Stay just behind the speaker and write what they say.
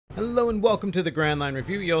Hello and welcome to the Grand Line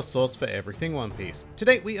Review, your source for everything One Piece.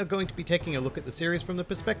 Today we are going to be taking a look at the series from the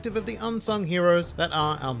perspective of the unsung heroes that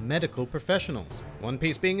are our medical professionals. One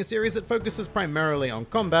Piece, being a series that focuses primarily on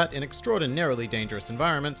combat in extraordinarily dangerous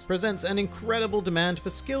environments, presents an incredible demand for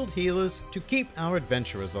skilled healers to keep our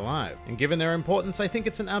adventurers alive. And given their importance, I think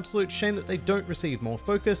it's an absolute shame that they don't receive more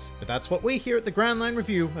focus, but that's what we here at the Grand Line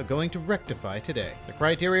Review are going to rectify today. The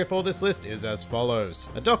criteria for this list is as follows.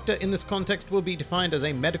 A doctor in this context will be defined as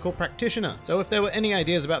a medical practitioner, so if there were any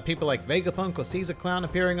ideas about people like Vegapunk or Caesar Clown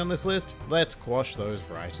appearing on this list, let's quash those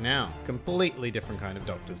right now. Completely different kind of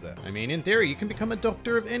doctors there. I mean, in theory, you can become a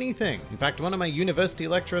doctor of anything. In fact, one of my university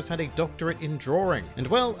lecturers had a doctorate in drawing, and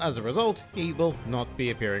well, as a result, he will not be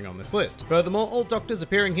appearing on this list. Furthermore, all doctors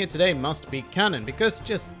appearing here today must be canon, because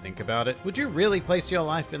just think about it. Would you really place your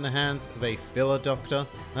life in the hands of a filler doctor?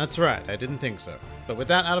 That's right, I didn't think so. But with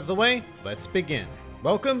that out of the way, let's begin.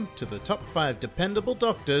 Welcome to the top 5 dependable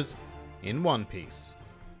doctors in One Piece.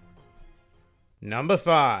 Number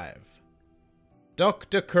 5.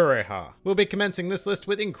 Dr. Kureha. We'll be commencing this list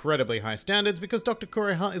with incredibly high standards because Dr.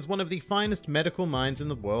 Kureha is one of the finest medical minds in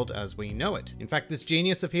the world as we know it. In fact, this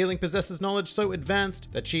genius of healing possesses knowledge so advanced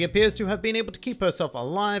that she appears to have been able to keep herself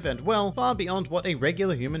alive and well far beyond what a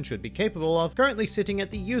regular human should be capable of, currently sitting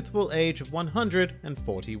at the youthful age of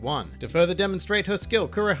 141. To further demonstrate her skill,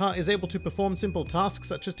 Kureha is able to perform simple tasks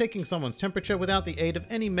such as taking someone's temperature without the aid of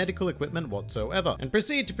any medical equipment whatsoever, and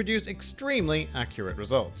proceed to produce extremely accurate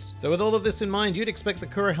results. So with all of this in mind, you'd expect that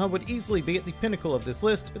Kureha would easily be at the pinnacle of this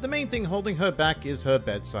list, but the main thing holding her back is her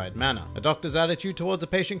bedside manner. A doctor's attitude towards a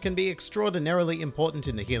patient can be extraordinarily important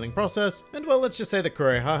in the healing process, and well, let's just say that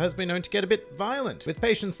Kureha has been known to get a bit violent with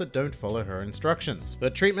patients that don't follow her instructions. The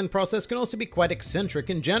treatment process can also be quite eccentric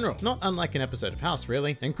in general, not unlike an episode of House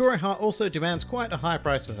really, and Kureha also demands quite a high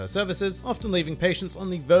price for her services, often leaving patients on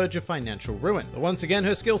the verge of financial ruin. But once again,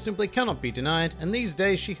 her skill simply cannot be denied, and these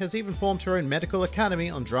days she has even formed her own medical academy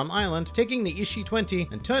on Drum Island, taking the Ishi 20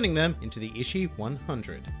 and turning them into the Ishi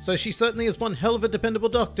 100. So she certainly is one hell of a dependable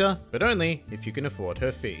doctor, but only if you can afford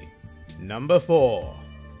her fee. Number 4.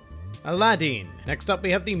 Aladdin. Next up we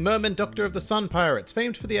have the Merman Doctor of the Sun Pirates,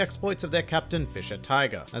 famed for the exploits of their captain Fisher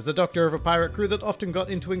Tiger. As the doctor of a pirate crew that often got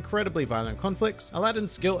into incredibly violent conflicts,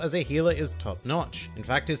 Aladdin's skill as a healer is top-notch. In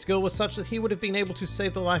fact, his skill was such that he would have been able to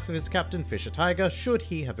save the life of his captain Fisher Tiger should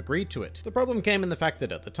he have agreed to it. The problem came in the fact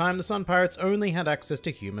that at the time the Sun Pirates only had access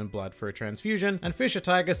to human blood for a transfusion, and Fisher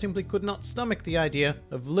Tiger simply could not stomach the idea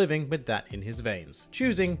of living with that in his veins,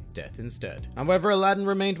 choosing death instead. However, Aladdin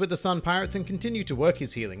remained with the Sun Pirates and continued to work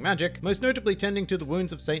his healing magic, most notably tending to the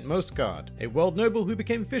wounds of Saint Moscard, a world noble who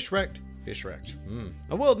became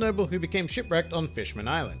a world noble who became shipwrecked on Fishman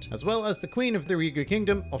Island, as well as the Queen of the Ryugu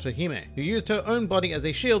Kingdom, Otohime, who used her own body as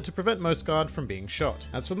a shield to prevent Moscard from being shot.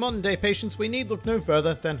 As for modern day patients, we need look no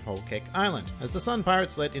further than Whole Cake Island, as the Sun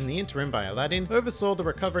Pirates, led in the interim by Aladdin, oversaw the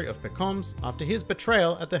recovery of Pecoms after his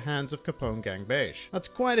betrayal at the hands of Capone Gang Beige. That's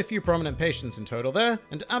quite a few prominent patients in total there,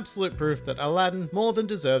 and absolute proof that Aladdin more than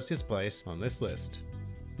deserves his place on this list.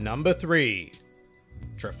 Number 3.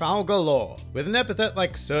 Trafalgar Law. With an epithet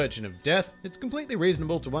like Surgeon of Death, it's completely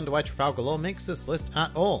reasonable to wonder why Trafalgar Law makes this list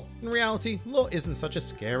at all. In reality, Law isn't such a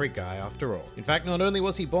scary guy after all. In fact, not only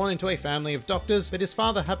was he born into a family of doctors, but his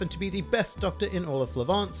father happened to be the best doctor in all of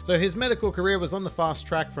Flavance, so his medical career was on the fast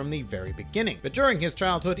track from the very beginning. But during his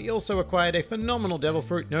childhood, he also acquired a phenomenal devil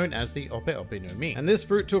fruit known as the Ope Ope no Mi, and this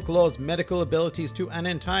fruit took Law's medical abilities to an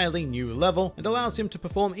entirely new level and allows him to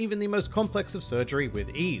perform even the most complex of surgery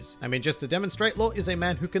with ease. I mean, just to demonstrate, Law is a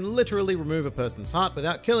man who can literally remove a person's heart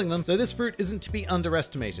without killing them, so this fruit isn't to be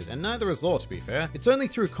underestimated, and neither is Law, to be fair. It's only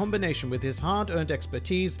through combination with his hard-earned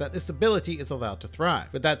expertise that this ability is allowed to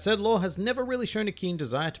thrive. With that said, Law has never really shown a keen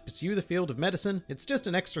desire to pursue the field of medicine. It's just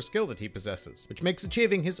an extra skill that he possesses, which makes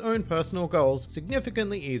achieving his own personal goals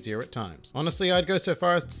significantly easier at times. Honestly, I'd go so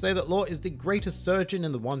far as to say that Law is the greatest surgeon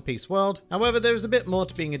in the One Piece world. However, there's a bit more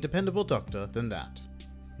to being a dependable doctor than that.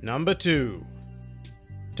 Number 2.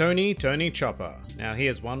 Tony Chopper. Now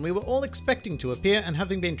here's one we were all expecting to appear, and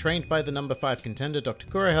having been trained by the number 5 contender Dr.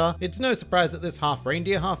 Kureha, it's no surprise that this half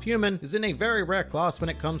reindeer, half human is in a very rare class when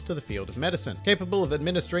it comes to the field of medicine, capable of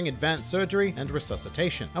administering advanced surgery and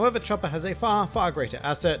resuscitation. However, Chopper has a far greater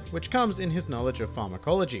asset, which comes in his knowledge of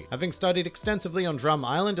pharmacology, having studied extensively on Drum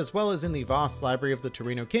Island as well as in the vast library of the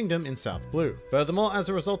Torino Kingdom in South Blue. Furthermore, as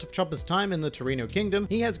a result of Chopper's time in the Torino Kingdom,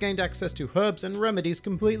 he has gained access to herbs and remedies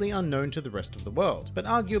completely unknown to the rest of the world. But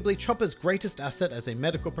arguably, Chopper's greatest asset that as a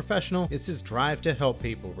medical professional is his drive to help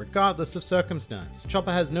people, regardless of circumstance.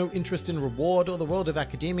 Chopper has no interest in reward or the world of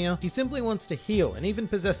academia. He simply wants to heal and even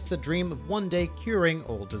possesses a dream of one day curing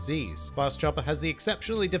all disease. Plus, Chopper has the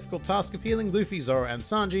exceptionally difficult task of healing Luffy, Zoro, and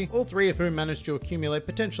Sanji, all three of whom manage to accumulate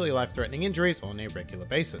potentially life-threatening injuries on a regular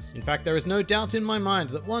basis. In fact, there is no doubt in my mind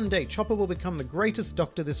that one day Chopper will become the greatest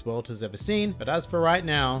doctor this world has ever seen, but as for right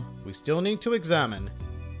now, we still need to examine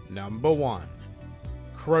number 1.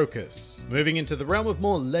 Crocus. Moving into the realm of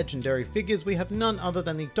more legendary figures, we have none other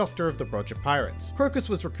than the Doctor of the Roger Pirates. Crocus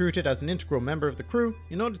was recruited as an integral member of the crew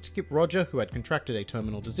in order to keep Roger, who had contracted a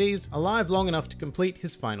terminal disease, alive long enough to complete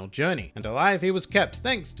his final journey. And alive he was kept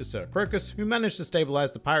thanks to Sir Crocus, who managed to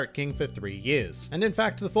stabilize the Pirate King for 3 years. And in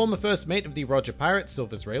fact, the former first mate of the Roger Pirates,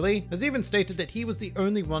 Silvers Rayleigh, has even stated that he was the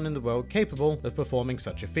only one in the world capable of performing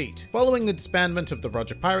such a feat. Following the disbandment of the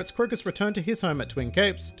Roger Pirates, Crocus returned to his home at Twin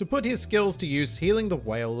Capes to put his skills to use healing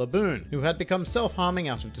the whale Laboon, who had become self-harming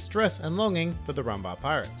out of distress and longing for the Rumbar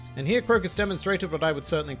Pirates. And here Crocus demonstrated what I would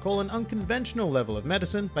certainly call an unconventional level of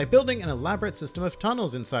medicine by building an elaborate system of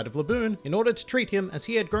tunnels inside of Laboon in order to treat him, as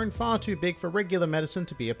he had grown far too big for regular medicine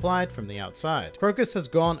to be applied from the outside. Crocus has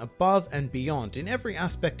gone above and beyond in every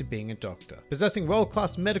aspect of being a doctor, possessing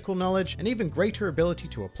world-class medical knowledge, an even greater ability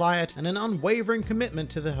to apply it, and an unwavering commitment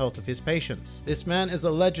to the health of his patients. This man is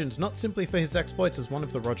a legend not simply for his exploits as one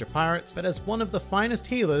of the Roger Pirates, but as one of the finest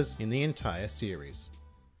healers in the entire series.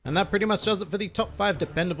 And that pretty much does it for the top 5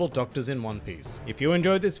 dependable doctors in One Piece. If you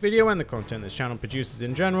enjoyed this video and the content this channel produces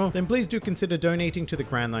in general, then please do consider donating to the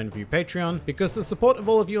Grand Line Review Patreon, because the support of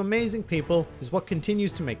all of you amazing people is what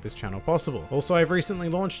continues to make this channel possible. Also, I've recently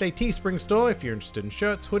launched a Teespring store if you're interested in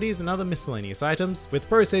shirts, hoodies, and other miscellaneous items, with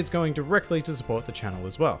proceeds going directly to support the channel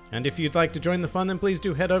as well. And if you'd like to join the fun, then please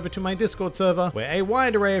do head over to my Discord server, where a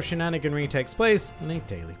wide array of shenaniganry takes place on a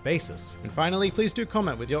daily basis. And finally, please do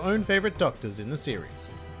comment with your own favorite doctors in the series.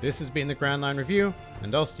 This has been the Grand Line Review,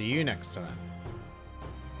 and I'll see you next time.